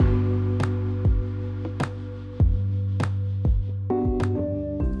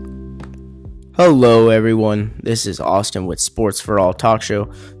Hello, everyone. This is Austin with Sports for All Talk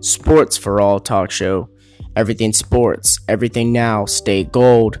Show. Sports for All Talk Show. Everything sports, everything now. Stay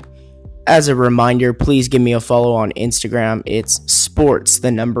gold. As a reminder, please give me a follow on Instagram. It's sports,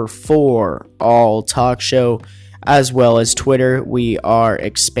 the number 4, All Talk Show, as well as Twitter. We are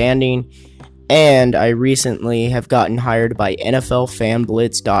expanding, and I recently have gotten hired by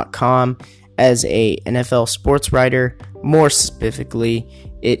NFLFanBlitz.com as a NFL sports writer. More specifically,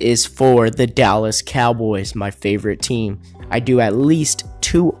 it is for the Dallas Cowboys, my favorite team. I do at least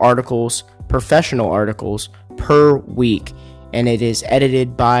 2 articles, professional articles, per week, and it is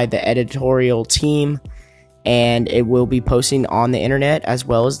edited by the editorial team, and it will be posting on the internet as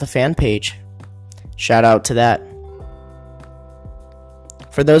well as the fan page. Shout out to that.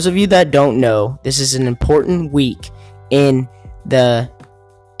 For those of you that don't know, this is an important week in the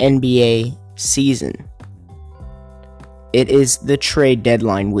NBA season. It is the trade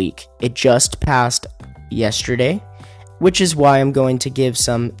deadline week. It just passed yesterday, which is why I'm going to give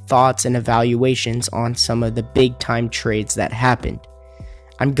some thoughts and evaluations on some of the big-time trades that happened.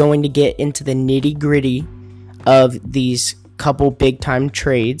 I'm going to get into the nitty-gritty of these couple big-time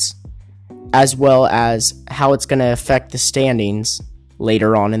trades, as well as how it's going to affect the standings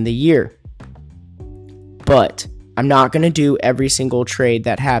later on in the year. But I'm not going to do every single trade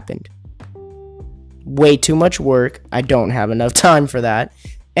that happened. Way too much work. I don't have enough time for that.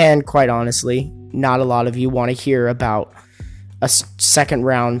 And quite honestly, not a lot of you want to hear about a second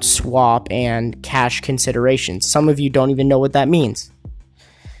round swap and cash considerations. Some of you don't even know what that means.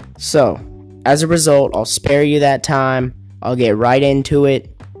 So, as a result, I'll spare you that time. I'll get right into it.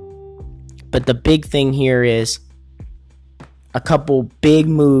 But the big thing here is a couple big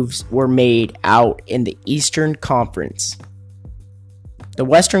moves were made out in the Eastern Conference. The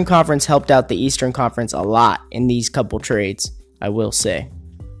Western Conference helped out the Eastern Conference a lot in these couple trades, I will say.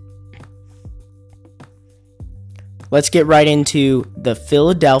 Let's get right into the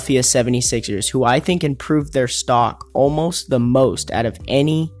Philadelphia 76ers, who I think improved their stock almost the most out of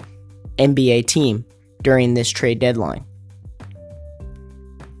any NBA team during this trade deadline.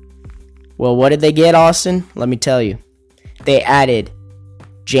 Well, what did they get, Austin? Let me tell you. They added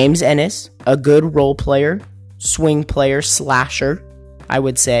James Ennis, a good role player, swing player, slasher, I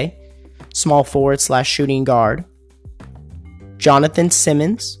would say, small forward / shooting guard. Jonathan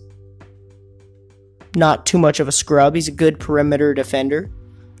Simmons, not too much of a scrub. He's a good perimeter defender.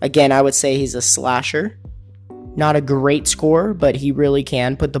 Again, I would say he's a slasher. Not a great scorer, but he really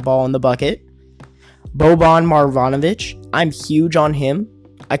can put the ball in the bucket. Boban Marjanovic, I'm huge on him.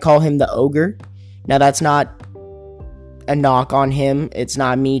 I call him the ogre. Now, that's not a knock on him. It's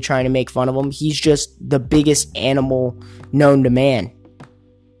not me trying to make fun of him. He's just the biggest animal known to man.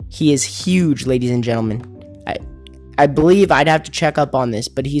 He is huge, ladies and gentlemen. I believe I'd have to check up on this,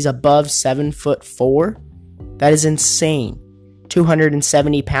 but he's above 7'4". That is insane.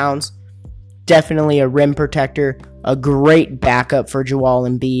 270 pounds. Definitely a rim protector. A great backup for Joel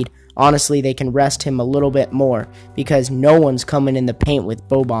Embiid. Honestly, they can rest him a little bit more because no one's coming in the paint with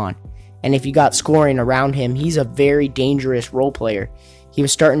Boban. And if you got scoring around him, he's a very dangerous role player. He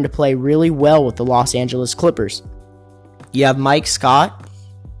was starting to play really well with the Los Angeles Clippers. You have Mike Scott,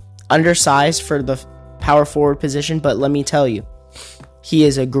 undersized for the power forward position, but let me tell you, he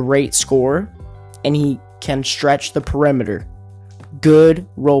is a great scorer, and he can stretch the perimeter. Good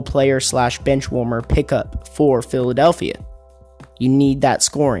role player / bench warmer pickup for Philadelphia. You need that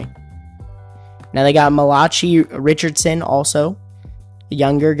scoring. Now they got Malachi Richardson also, a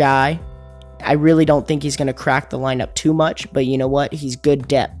younger guy. I really don't think he's going to crack the lineup too much, but you know what? He's good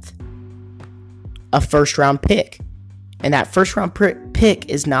depth. A first-round pick. And that first-round pick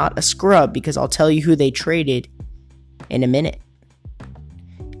is not a scrub because I'll tell you who they traded in a minute.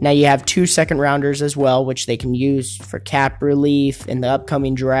 Now you have 2 second-rounders as well, which they can use for cap relief in the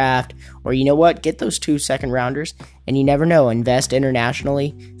upcoming draft. Or you know what? Get those 2 second-rounders, and you never know. Invest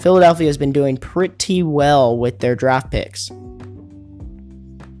internationally. Philadelphia has been doing pretty well with their draft picks.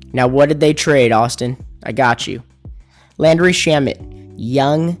 Now, what did they trade, Austin? I got you. Landry Shamet,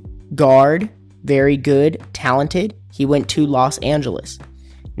 young guard, very good, talented. He went to Los Angeles.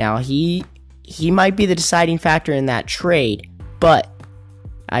 Now, he might be the deciding factor in that trade, but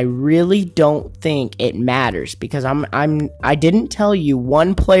I really don't think it matters because I didn't tell you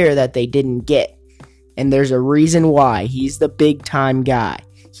one player that they didn't get, and there's a reason why. He's the big-time guy.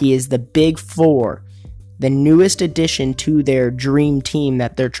 He is the Big Four, the newest addition to their dream team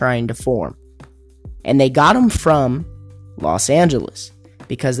that they're trying to form. And they got him from Los Angeles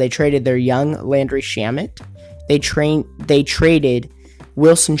because they traded their young Landry Shamet. They traded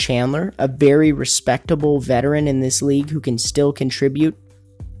Wilson Chandler, a very respectable veteran in this league who can still contribute.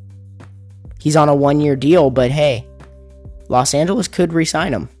 He's on a 1-year deal, but hey, Los Angeles could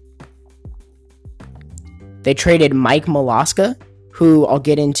re-sign him. They traded Mike Molosca, who I'll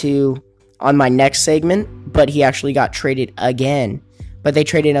get into on my next segment, but he actually got traded again. But they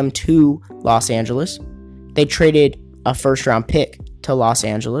traded him to Los Angeles. They traded a first-round pick to Los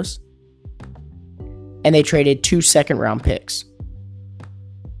Angeles. And they traded 2 second-round picks.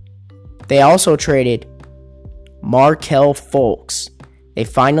 They also traded Markelle Fultz. They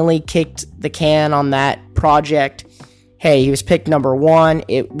finally kicked the can on that project. Hey, he was picked number 1.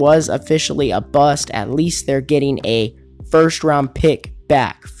 It was officially a bust. At least they're getting a first-round pick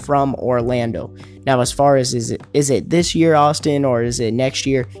back from Orlando. Now, as far as is it this year, Austin, or is it next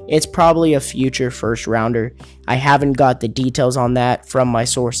year? It's probably a future first-rounder. I haven't got the details on that from my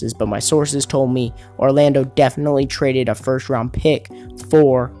sources, but my sources told me Orlando definitely traded a first-round pick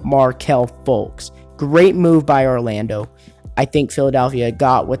for Markelle Fultz. Great move by Orlando. I think Philadelphia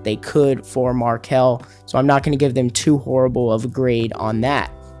got what they could for Markelle, so I'm not going to give them too horrible of a grade on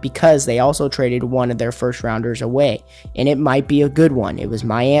that, because they also traded one of their first-rounders away, and it might be a good one. It was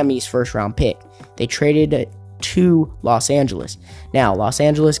Miami's first-round pick. They traded it to Los Angeles. Now, Los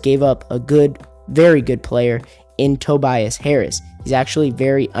Angeles gave up a very good player in Tobias Harris. He's actually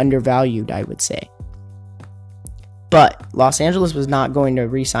very undervalued, I would say. But Los Angeles was not going to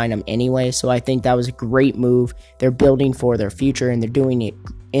re-sign him anyway, so I think that was a great move. They're building for their future, and they're doing it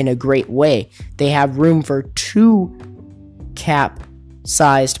in a great way. They have room for 2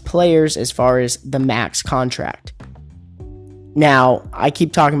 cap-sized players as far as the max contract. Now, I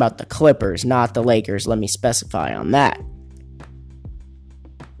keep talking about the Clippers, not the Lakers. Let me specify on that.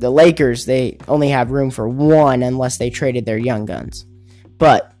 The Lakers, they only have room for 1 unless they traded their young guns.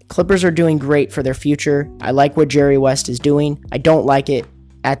 But Clippers are doing great for their future. I like what Jerry West is doing. I don't like it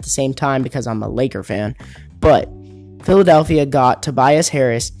at the same time because I'm a Laker fan. But Philadelphia got Tobias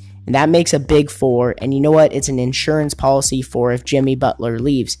Harris, and that makes a big 4. And you know what? It's an insurance policy for if Jimmy Butler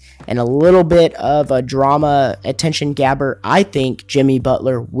leaves. And a little bit of a drama attention grabber. I think Jimmy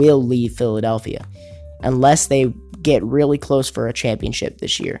Butler will leave Philadelphia unless they get really close for a championship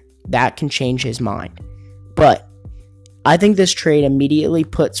this year. That can change his mind. But I think this trade immediately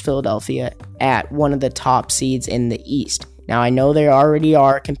puts Philadelphia at one of the top seeds in the East. Now, I know they already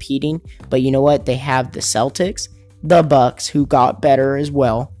are competing, but you know what? They have the Celtics, the Bucks, who got better as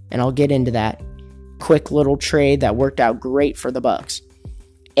well, and I'll get into that. Quick little trade that worked out great for the Bucks.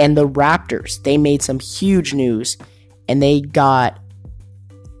 And the Raptors, they made some huge news, and they got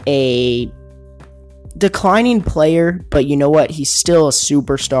a declining player, but you know what? He's still a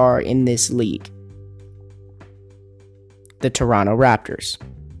superstar in this league. The Toronto Raptors.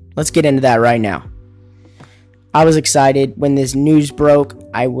 Let's get into that right now. I was excited when this news broke.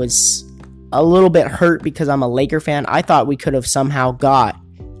 I was a little bit hurt because I'm a Laker fan. I thought we could have somehow got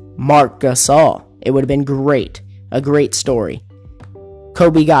Marc Gasol. It would have been great. A great story.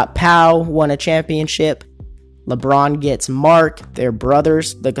 Kobe got Pau, won a championship. LeBron gets Mark. They're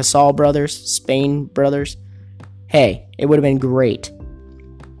brothers, the Gasol brothers, Spain brothers. Hey, it would have been great.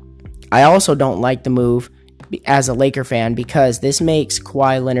 I also don't like the move as a Laker fan because this makes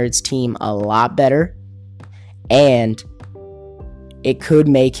Kawhi Leonard's team a lot better, and it could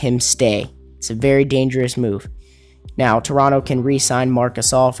make him stay. It's a very dangerous move. Now, Toronto can re-sign Marc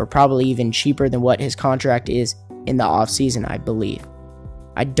Gasol for probably even cheaper than what his contract is in the offseason, I believe.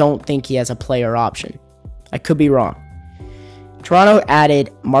 I don't think he has a player option. I could be wrong. Toronto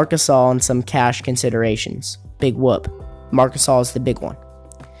added Marc Gasol and some cash considerations. Big whoop. Marc Gasol is the big one.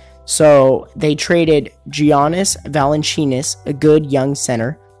 So they traded Giannis Valanciunas, a good young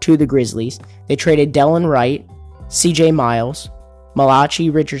center, to the Grizzlies. They traded Delon Wright, CJ Miles, Malachi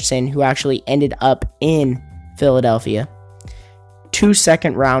Richardson, who actually ended up in Philadelphia, 2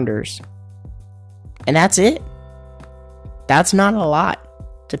 second-rounders, and that's it. That's not a lot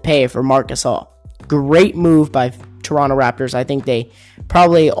to pay for Marc Gasol. Great move by Toronto Raptors. I think they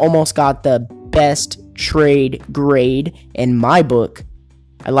probably almost got the best trade grade in my book.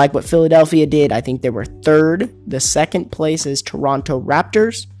 I like what Philadelphia did. I think they were third. The second place is Toronto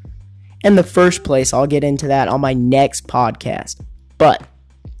Raptors. And the first place, I'll get into that on my next podcast. But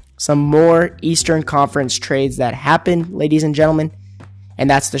some more Eastern Conference trades that happened, ladies and gentlemen. And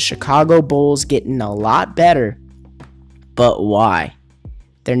that's the Chicago Bulls getting a lot better. But why?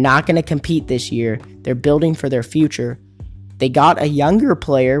 They're not going to compete this year. They're building for their future. They got a younger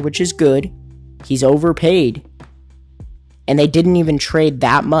player, which is good. He's overpaid. And they didn't even trade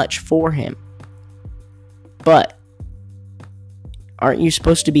that much for him. But aren't you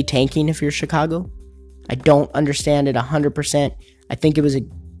supposed to be tanking if you're Chicago? I don't understand it 100%. I think it was a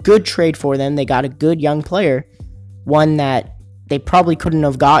good trade for them. They got a good young player, one that they probably couldn't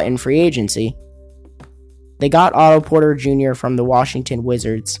have got in free agency. They got Otto Porter Jr. from the Washington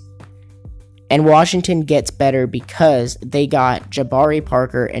Wizards. And Washington gets better because they got Jabari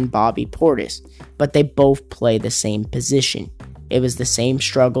Parker and Bobby Portis, but they both play the same position. It was the same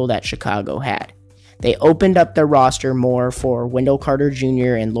struggle that Chicago had. They opened up their roster more for Wendell Carter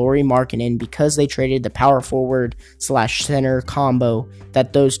Jr. and Lauri Markkanen because they traded the power forward / center combo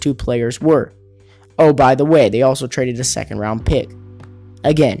that those two players were. Oh, by the way, they also traded a second round pick.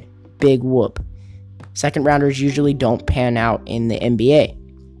 Again, big whoop. Second rounders usually don't pan out in the NBA.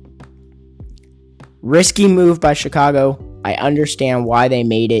 Risky move by Chicago. I understand why they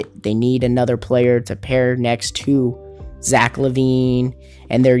made it. They need another player to pair next to Zach LaVine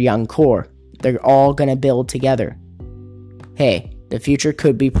and their young core. They're all going to build together. Hey, the future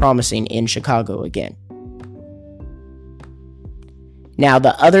could be promising in Chicago again. Now,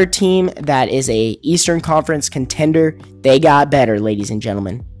 the other team that is a Eastern Conference contender, they got better, ladies and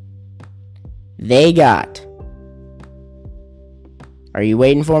gentlemen. They got... Are you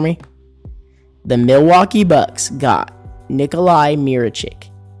waiting for me? The Milwaukee Bucks got Nikolai Mirotic,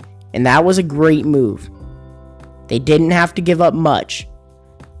 and that was a great move. They didn't have to give up much.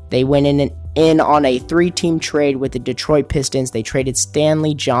 They went in on a 3-team trade with the Detroit Pistons. They traded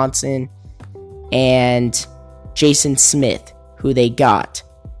Stanley Johnson and Jason Smith, who they got,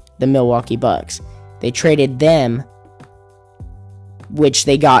 the Milwaukee Bucks. They traded them, which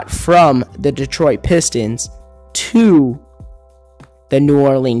they got from the Detroit Pistons, to the New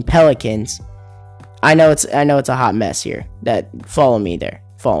Orleans Pelicans. I know it's a hot mess here. Follow me.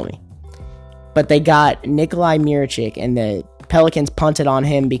 But they got Nikolai Mirotic, and the Pelicans punted on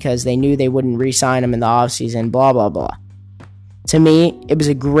him because they knew they wouldn't re-sign him in the offseason, blah, blah, blah. To me, it was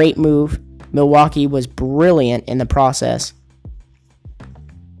a great move. Milwaukee was brilliant in the process.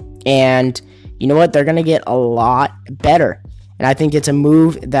 And you know what? They're going to get a lot better. And I think it's a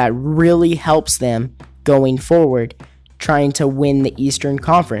move that really helps them going forward, trying to win the Eastern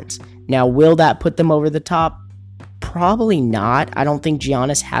Conference. Now, will that put them over the top? Probably not. I don't think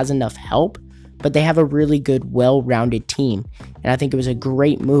Giannis has enough help, but they have a really good, well-rounded team. And I think it was a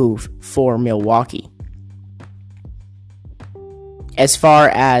great move for Milwaukee. As far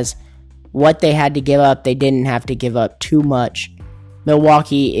as what they had to give up, they didn't have to give up too much.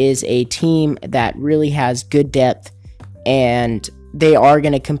 Milwaukee is a team that really has good depth, and they are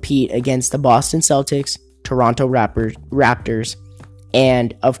going to compete against the Boston Celtics, Toronto Raptors,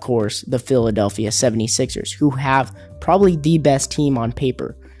 and, of course, the Philadelphia 76ers, who have probably the best team on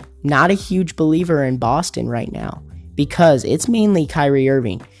paper. Not a huge believer in Boston right now because it's mainly Kyrie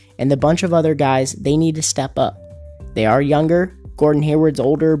Irving, and the bunch of other guys, they need to step up. They are younger. Gordon Hayward's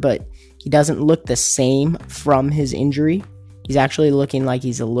older, but he doesn't look the same from his injury. He's actually looking like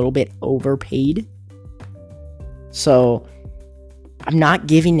he's a little bit overpaid. So, I'm not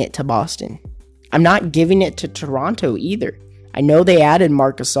giving it to Boston. I'm not giving it to Toronto either. I know they added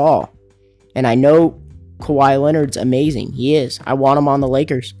Marc Gasol, and I know Kawhi Leonard's amazing. He is. I want him on the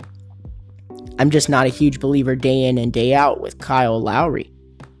Lakers. I'm just not a huge believer day in and day out with Kyle Lowry.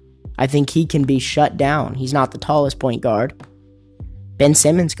 I think he can be shut down. He's not the tallest point guard. Ben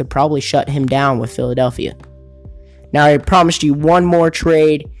Simmons could probably shut him down with Philadelphia. Now, I promised you one more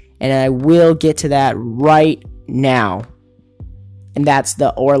trade, and I will get to that right now. And that's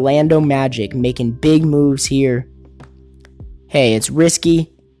the Orlando Magic making big moves here. Hey, it's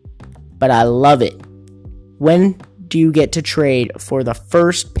risky, but I love it. When do you get to trade for the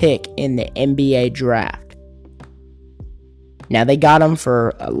first pick in the NBA draft? Now, they got him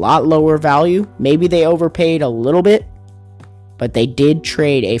for a lot lower value. Maybe they overpaid a little bit, but they did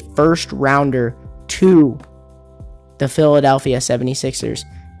trade a first rounder to the Philadelphia 76ers.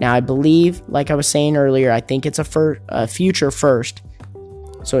 Now, I believe, like I was saying earlier, I think it's a future first.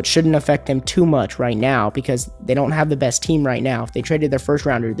 So it shouldn't affect them too much right now because they don't have the best team right now. If they traded their first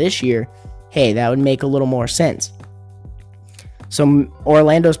rounder this year, hey, that would make a little more sense. So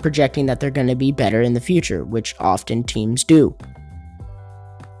Orlando's projecting that they're going to be better in the future, which often teams do.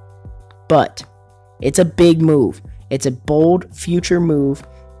 But it's a big move. It's a bold future move,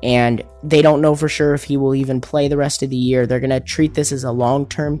 and they don't know for sure if he will even play the rest of the year. They're going to treat this as a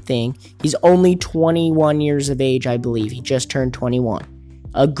long-term thing. He's only 21 years of age, I believe. He just turned 21.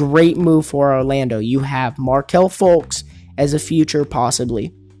 A great move for Orlando. You have Markelle Fultz as a future,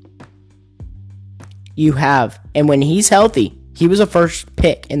 possibly. You have, and when he's healthy, he was a first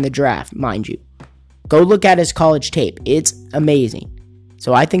pick in the draft, mind you. Go look at his college tape. It's amazing.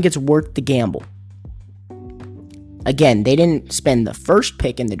 So I think it's worth the gamble. Again, they didn't spend the first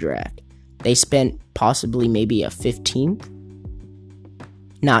pick in the draft. They spent possibly maybe a 15th.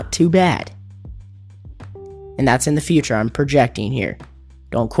 Not too bad. And that's in the future. I'm projecting here.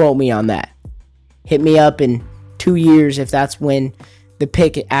 Don't quote me on that. Hit me up in 2 years if that's when the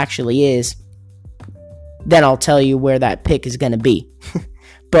pick actually is. Then I'll tell you where that pick is going to be.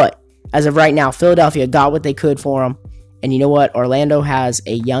 But as of right now, Philadelphia got what they could for him. And you know what? Orlando has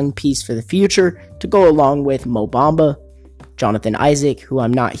a young piece for the future to go along with Mo Bamba, Jonathan Isaac, who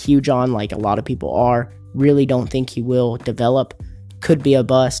I'm not huge on like a lot of people are. Really don't think he will develop. Could be a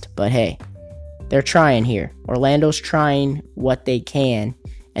bust, but hey, they're trying here. Orlando's trying what they can,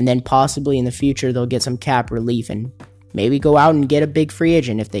 and then possibly in the future they'll get some cap relief and maybe go out and get a big free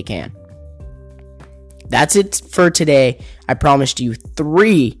agent if they can. That's it for today. I promised you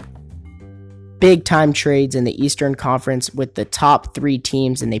 3 big-time trades in the Eastern Conference with the top 3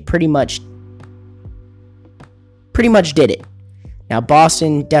 teams, and they pretty much did it. Now,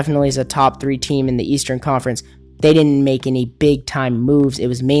 Boston definitely is a top 3 team in the Eastern Conference. They didn't make any big-time moves. It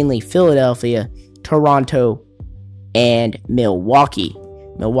was mainly Philadelphia, Toronto, and Milwaukee.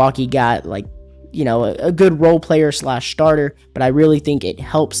 Milwaukee got, a good role player / starter, but I really think it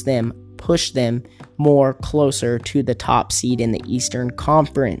helps them push them more closer to the top seed in the Eastern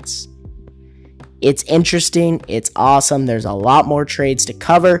Conference. It's interesting. It's awesome. There's a lot more trades to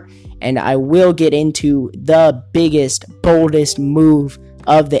cover, and I will get into the biggest, boldest move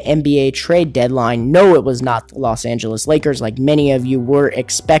of the NBA trade deadline. No, it was not the Los Angeles Lakers like many of you were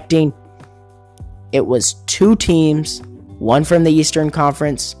expecting. It was 2 teams, one from the Eastern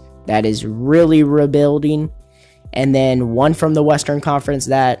Conference that is really rebuilding, and then one from the Western Conference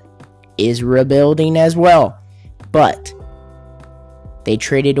that is rebuilding as well. But they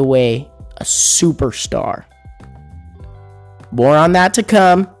traded away a superstar. More on that to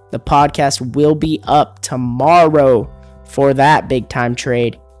come. The podcast will be up tomorrow for that big time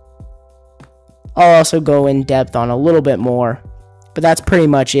trade. I'll also go in depth on a little bit more, but that's pretty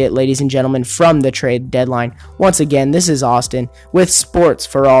much it, ladies and gentlemen, from the trade deadline. Once again, this is Austin with Sports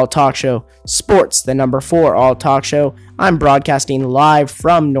for All Talk Show. Sports, the number 4 All Talk Show. I'm broadcasting live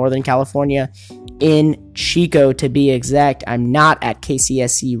from Northern California in Chico, to be exact. I'm not at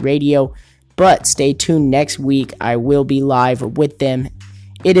KCSC Radio, but stay tuned next week. I will be live with them.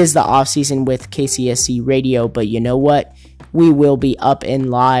 It is the off season with KCSC Radio, but you know what? We will be up and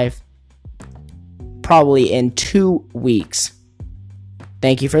live probably in 2 weeks.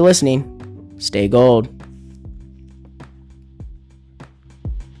 Thank you for listening. Stay gold.